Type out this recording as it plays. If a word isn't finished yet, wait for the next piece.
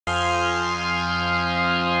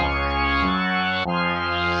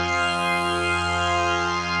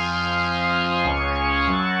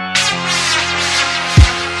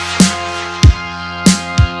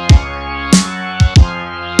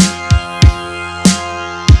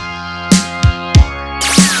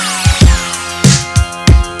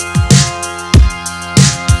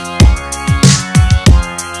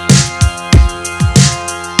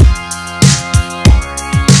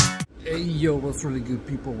What's really good,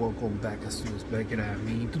 people? Welcome back. Axtuo back at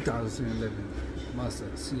me. 2011 Mazda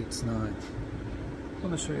CX9. I'm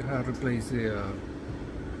gonna show you how to replace the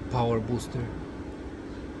power booster,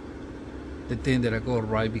 the thing that I go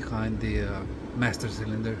right behind the master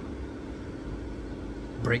cylinder,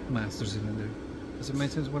 brake master cylinder. Does it make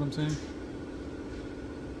sense what I'm saying?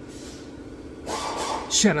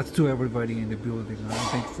 Shout out to everybody in the building.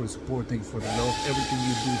 Thank you for the support, thank you for the love, everything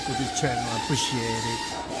you do for this channel. I appreciate it.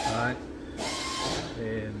 Alright,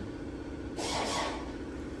 and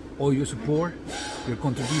all your support, your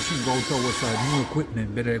contribution goes towards new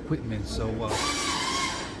equipment, better equipment. So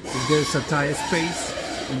if there's a tire space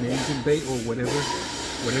in the engine bay or whatever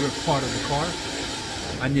part of the car,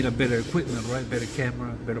 I need a better equipment, right? Better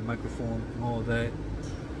camera, better microphone, and all that.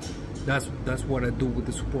 That's what I do with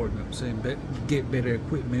the support. You know what I'm saying? Get better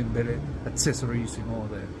equipment, better accessories, and all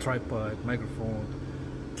that. Tripod, microphone,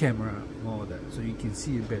 camera, and all that, so you can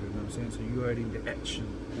see it better. You know what I'm saying? So you are in the action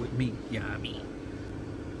with me. Yeah, I mean.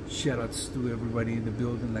 Shout outs to everybody in the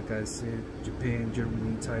building. Like I said, Japan,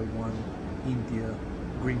 Germany, Taiwan, India,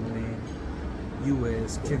 Greenland,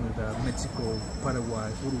 US, Canada, Mexico,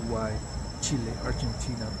 Paraguay, Uruguay, Chile,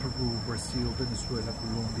 Argentina, Peru, Brazil, Venezuela,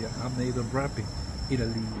 Colombia. I'm not even rapping.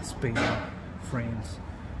 Italy, Spain, France,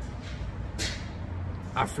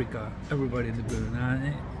 Africa, everybody in the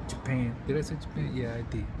building. Japan, did I say Japan? Yeah, I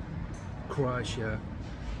did. Croatia,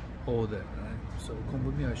 all that. Right? So come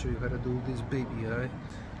with me, I'll show you how to do this baby. Alright.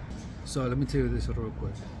 So let me tell you this real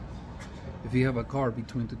quick. If you have a car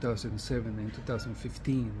between 2007 and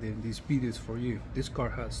 2015, then this video is for you. This car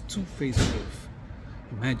has 2 facelifts.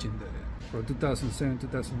 Imagine that. From 2007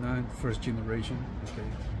 2009, first generation. Okay.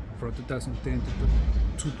 From 2010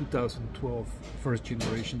 to 2012, first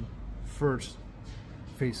generation, first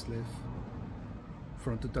facelift.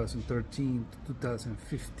 From 2013 to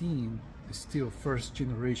 2015, it's still first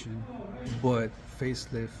generation, but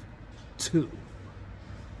facelift 2.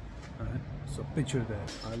 Alright, so picture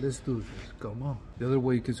that. Alright, let's do this. Come on. The other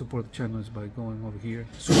way you can support the channel is by going over here,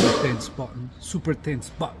 super tense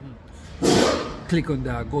button. Click on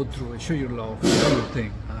that, go through it, show your love, do your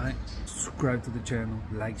thing. Alright, subscribe to the channel,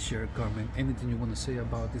 like, share, comment, anything you want to say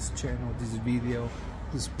about this channel, this video,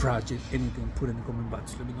 this project, anything, put in the comment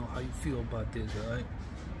box. Let me know how you feel about this. Alright,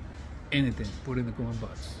 anything, put in the comment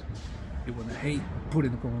box. You want to hate, put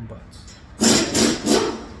in the comment box.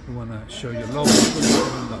 You want to show your love, put in the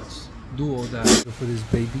comment box. Do all that for this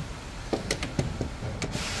baby.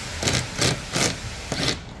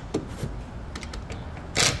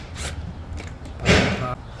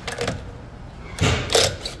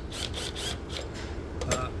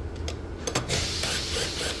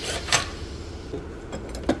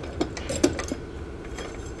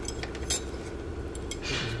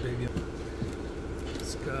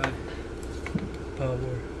 Sky,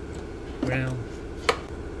 power, ground.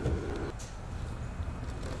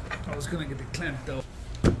 I was gonna get the clamp though.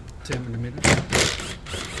 10mm.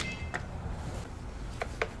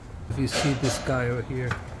 If you see this guy over here,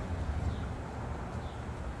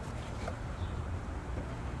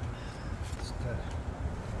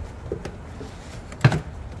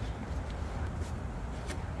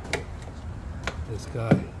 this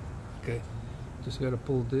guy, okay, just gotta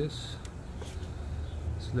pull this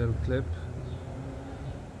little clip.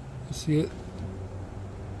 You see it?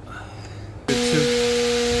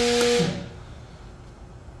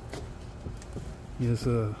 Yes,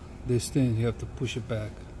 this thing you have to push it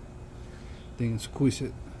back, then squeeze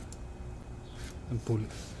it and pull it.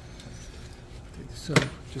 Take this out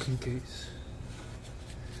just in case.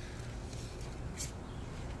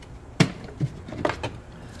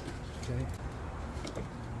 Okay.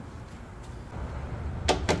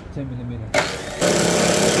 10mm.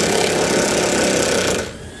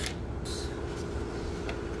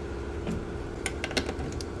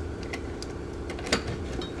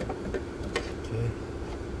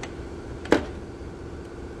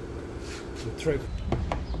 The trick.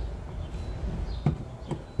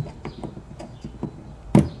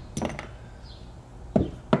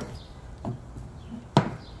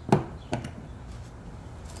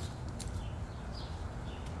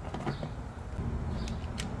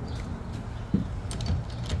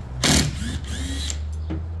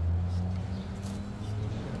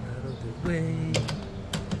 Out of the way.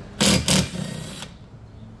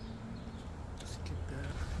 Let's get that.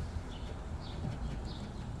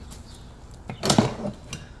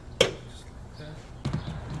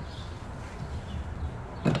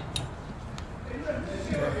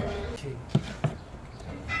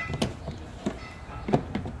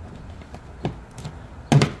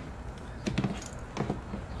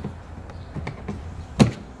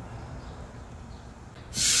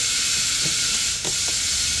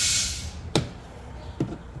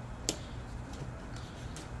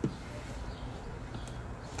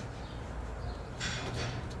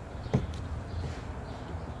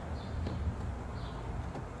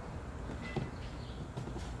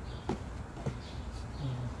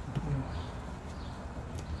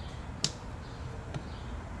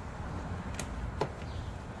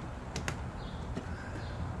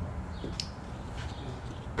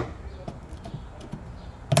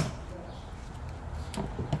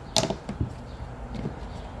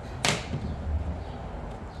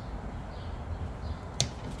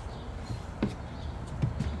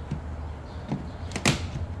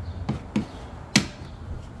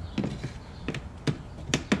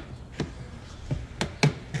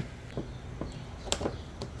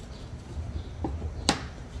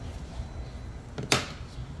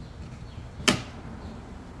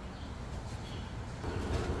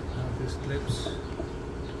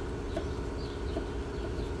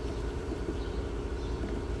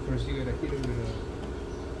 First you gotta hit it with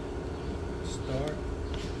a star.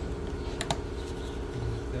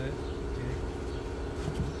 Like that.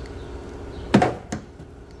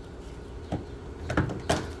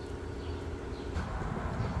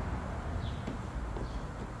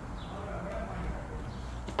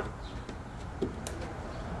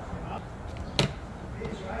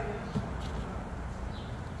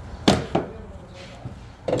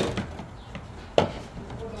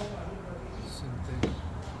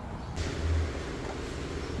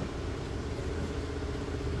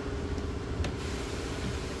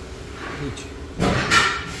 Okay.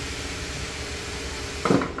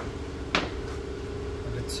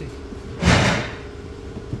 Let's see.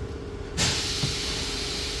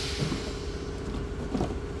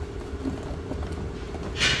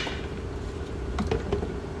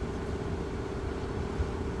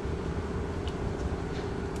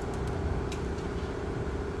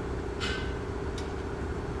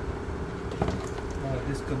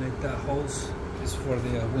 Disconnect that hose. Is for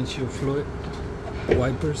the windshield fluid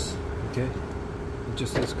wipers. Okay,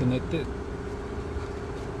 just disconnect it.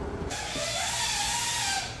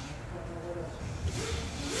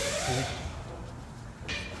 Okay.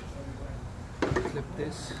 Clip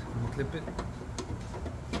this and clip it.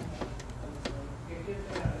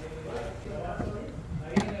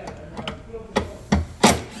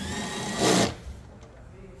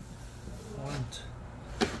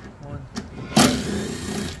 One,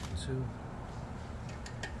 two,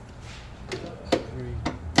 three.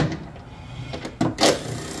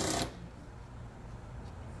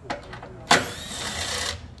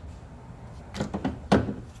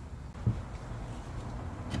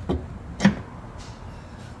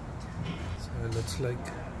 So it looks like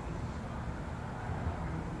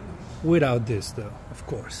without this though, of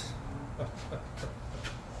course.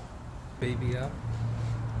 Baby out.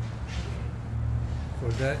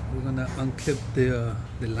 For that, we're gonna unclip the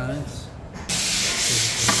lines.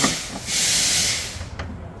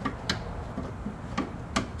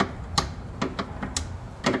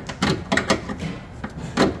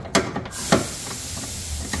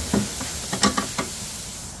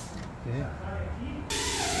 Okay.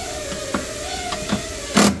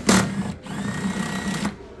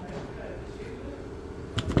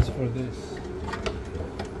 It's for this.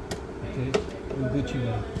 Okay, we're Gucci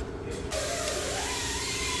now.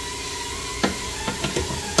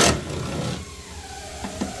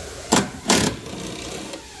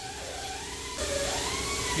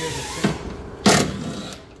 Here's the thing.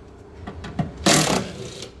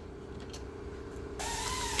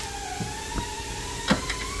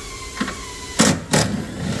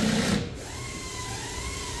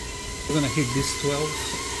 We're gonna hit these 12s.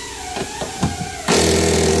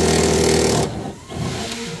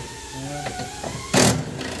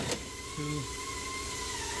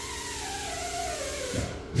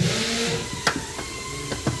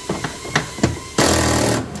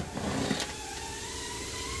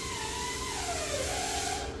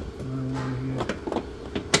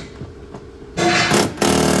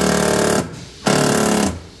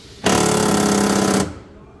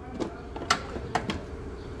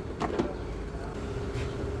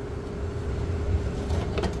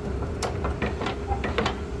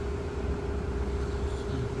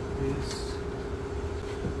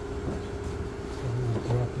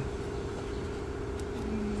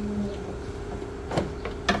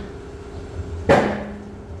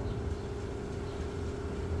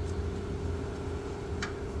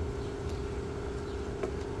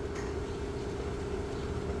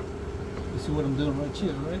 See what I'm doing right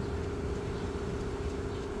here, right?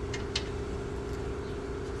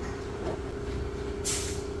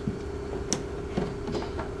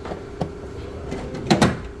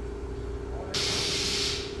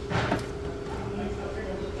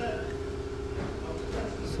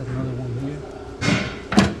 Set another one here.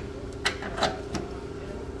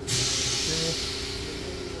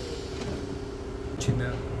 Gucci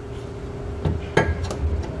now.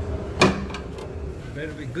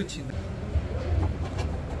 Better be Gucci now.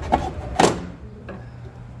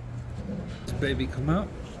 Baby come out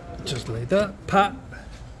just like that, pop.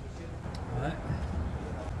 All right,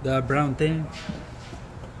 that brown thing,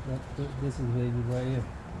 this is baby right here.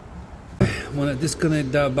 I'm gonna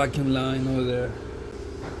disconnect that vacuum line over there.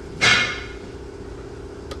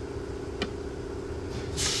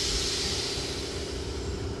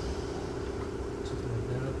 Just like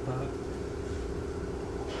that, pop.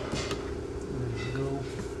 There you go.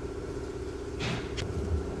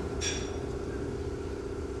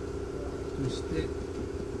 Twist it.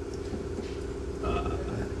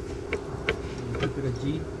 Keep it a G.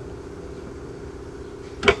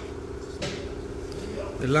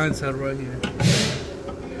 The lines are right here.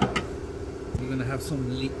 You're gonna have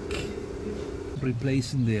some leak.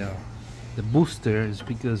 Replacing the booster is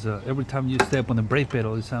because every time you step on the brake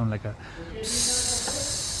pedal, it sounds like a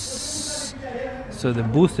psss. So the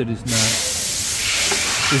booster is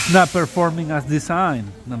not performing as designed.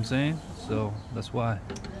 You know what I'm saying? So that's why.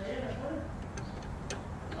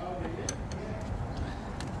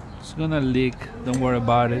 It's gonna leak. Don't worry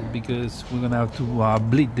about it because we're gonna have to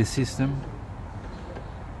bleed the system.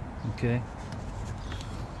 Okay.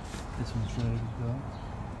 This one's ready to go.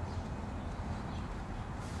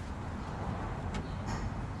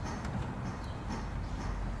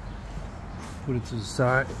 Put it to the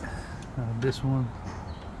side. This one.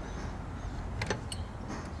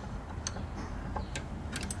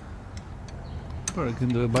 Or I can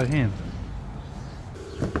do it by hand.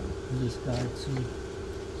 This guy too.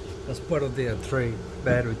 That's part of the tray,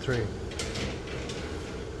 battery tray.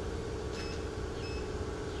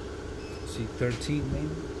 See, 13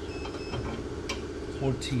 maybe?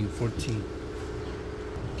 14.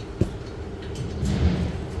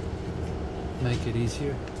 Make it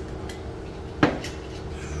easier.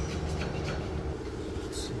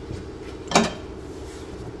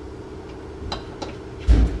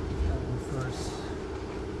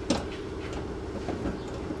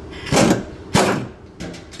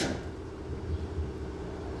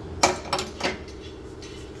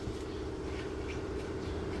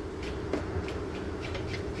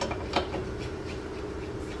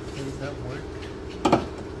 That work?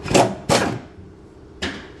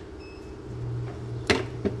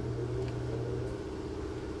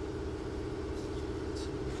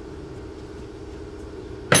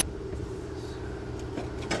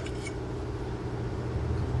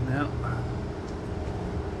 Now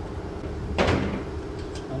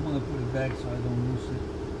I'm gonna put it back so I don't lose it.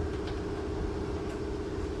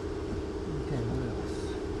 Okay, what else?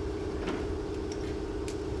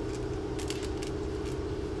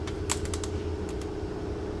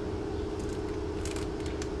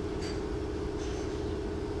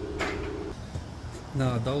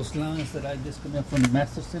 Now those lines that I disconnect from the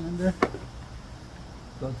master cylinder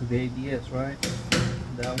go to the ABS, right?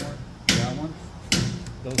 That one,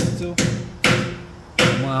 those two.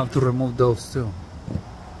 I'm gonna have to remove those too.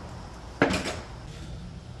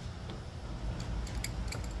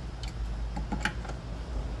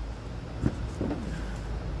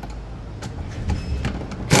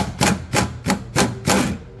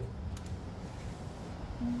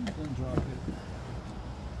 Don't drop it.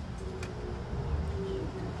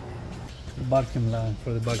 Vacuum line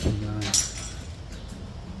for the vacuum line.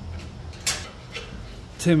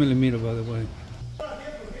 10mm by the way.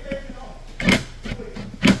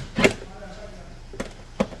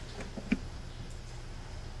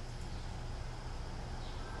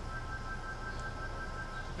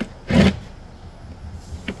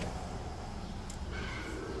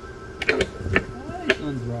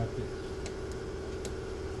 Don't drop it.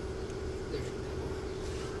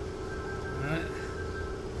 Alright.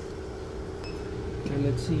 Okay,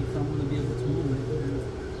 let's see if I'm going to be able to move it.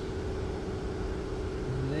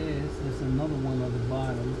 There's another one at the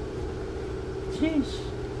bottom. Jeez.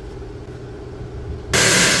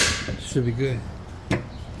 Should be good. Yeah,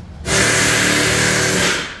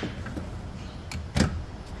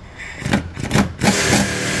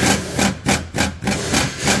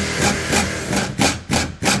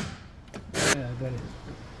 I got it.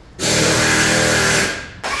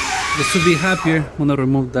 Just to be happier, I'm going to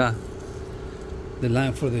remove the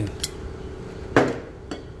line for the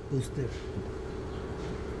booster.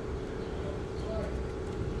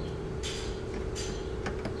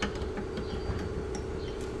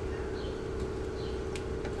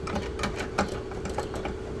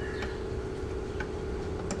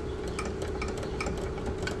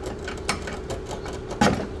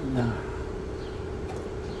 Now,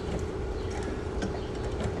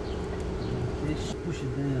 just push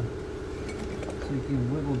it down so you can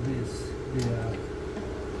wiggle this.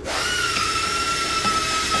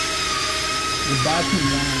 The vacuum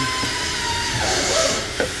line.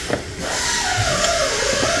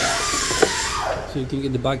 So you can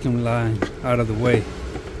get the vacuum line out of the way.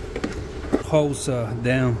 Hose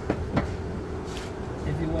down.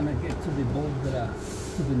 If you want to get to the bolt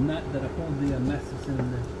to the nut that holds the master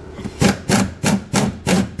cylinder.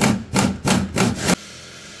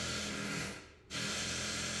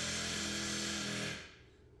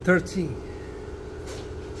 $13.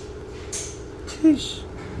 Sheesh.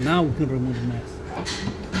 Now we can remove the mess.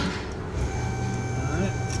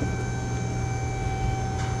 Alright.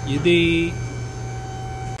 You did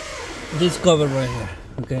this cover right here.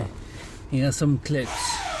 Okay. He has some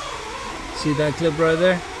clips. See that clip right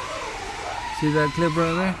there? See that clip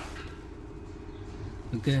right there?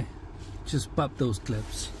 Okay, just pop those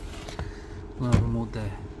clips. I'm gonna remove that.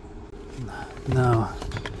 Now,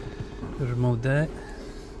 remove that.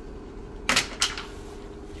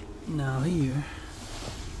 Now here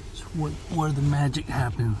is where the magic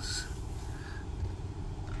happens.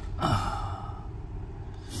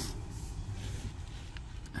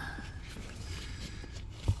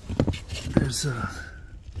 There's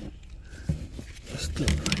this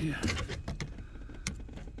clip right here.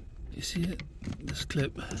 You see it? This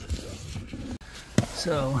clip.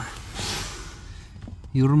 So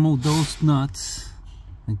you remove those nuts,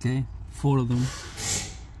 okay? 4 of them.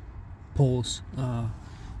 Pulls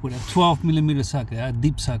with a 12mm socket, a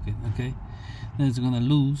deep socket, okay? Then it's gonna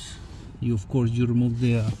lose. You of course you remove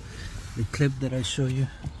the clip that I show you.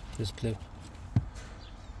 This clip.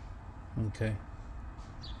 Okay.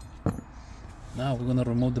 Now we're gonna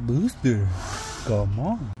remove the booster. Come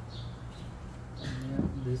on. Yeah,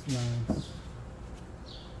 these lines.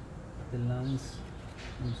 The lines,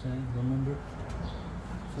 I'm saying, remember?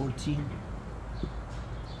 14.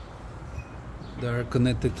 They're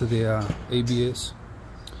connected to the ABS.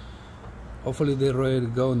 Hopefully they're ready to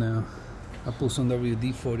go now. I put some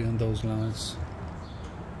WD-40 on those lines.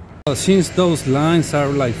 Since those lines are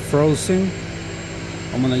like frozen,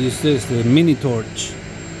 I'm gonna use this, the mini torch.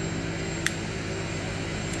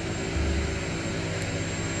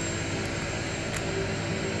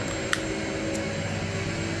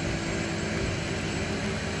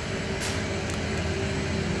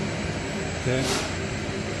 Okay.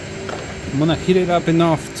 I'm gonna heat it up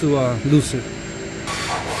enough to lose it.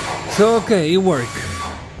 So okay, it worked.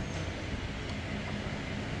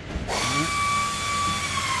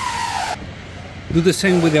 Do the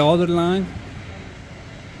same with the other line.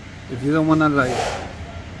 If you don't wanna like,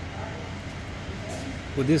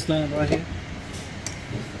 with this line right here.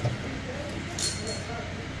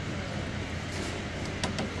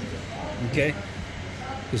 Okay,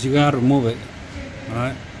 because you gotta remove it. All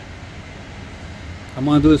right. I'm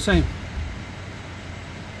gonna do the same.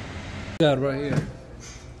 Got right here.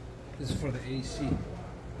 This is for the AC.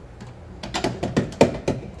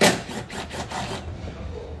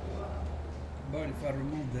 But if I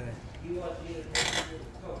remove that,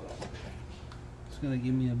 it's gonna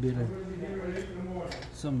give me a bit of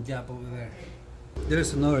some gap over there.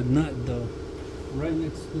 There's another nut though, right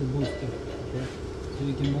next to the booster. Okay? So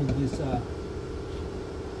you can move this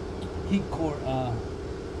heat core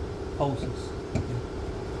hoses.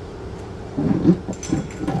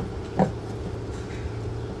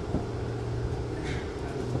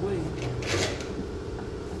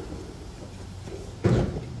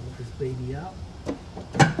 This baby out.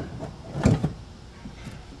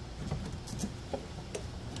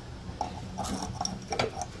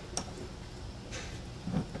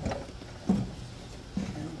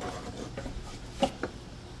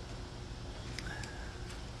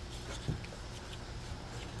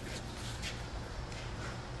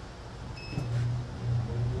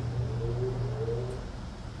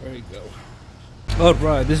 There you go.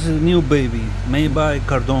 Alright, this is a new baby made by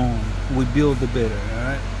Cardone. We build the better,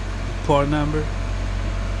 alright? Part number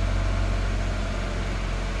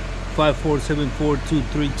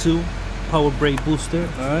 5474232. Power brake booster,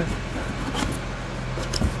 alright?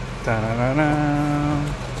 Ta-da-da-da,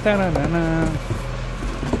 ta-da-da-da.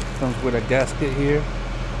 Comes with a gasket here.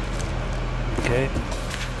 Okay.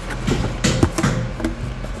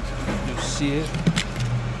 You see it.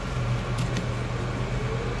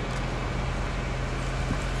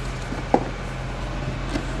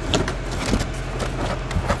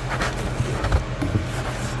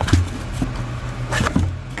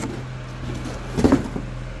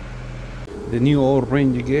 The new oil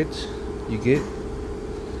ring you get,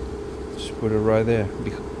 just put it right there,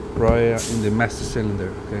 right in the master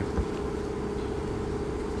cylinder. Okay,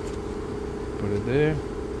 put it there.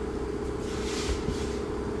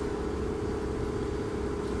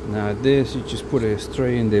 Now this, you just put it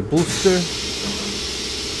straight in the booster,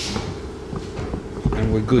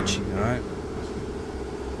 and we're Gucci. All right.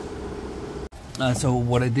 So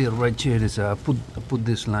what I did right here is I put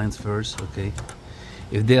these lines first. Okay.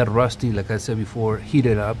 If they are rusty, like I said before, heat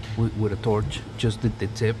it up with a torch, just the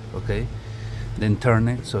tip, okay? Then turn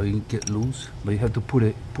it so you get loose, but you have to put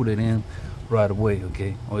it in right away,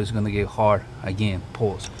 okay? Or it's gonna get hard again.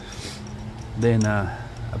 Pause. Then I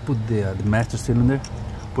put the master cylinder,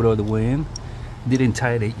 put all the way in. Didn't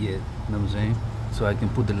tie it yet, you know what I'm saying? So I can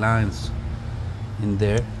put the lines in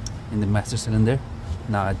there, in the master cylinder.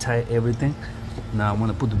 Now I tie everything. Now I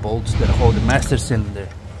wanna put the bolts that hold the master cylinder.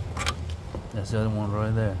 That's the other one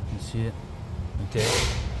right there. You see it? Okay.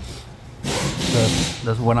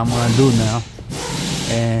 that's what I'm gonna do now,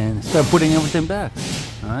 and start putting everything back.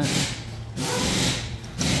 All right.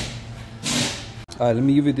 All right, let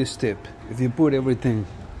me give you this tip. If you put everything,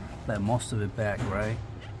 like most of it back, right,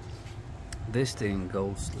 this thing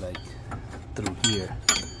goes like through here,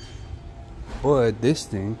 or this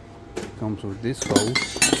thing comes with this hose,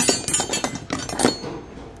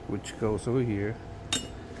 which goes over here,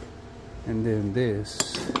 and then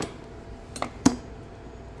this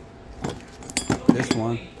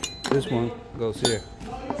one goes here.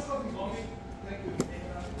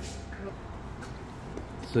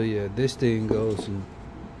 So yeah, this thing goes in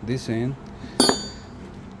this end,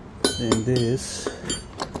 and this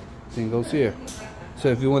thing goes here. So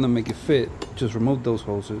if you want to make it fit, just remove those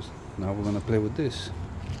hoses. Now we're gonna play with this.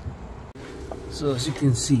 So as you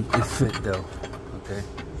can see, it fit though. Okay,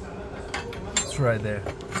 it's right there.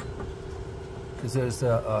 Cause there's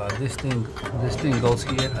this thing goes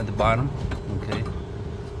here at the bottom. Okay,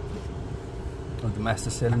 of the master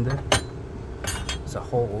cylinder. There's a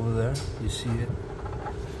hole over there. You see it.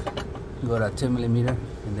 Go to 10 millimeter,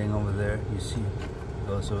 and then over there you see it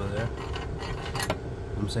goes over there.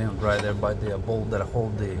 I'm saying right there by the bolt that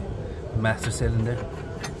hold the master cylinder.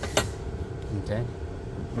 Okay,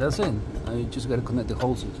 that's it. You just gotta connect the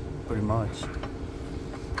hoses, pretty much.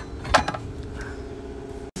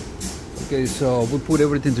 Okay, so we put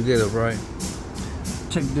everything together, right?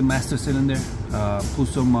 Check the master cylinder. Put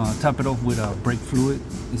some top it off with brake fluid.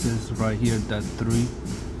 It says right here that 3.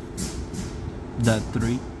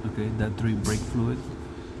 Okay, that 3 brake fluid.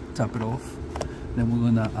 Top it off. Then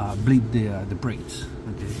we're gonna bleed the brakes.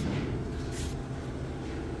 Okay.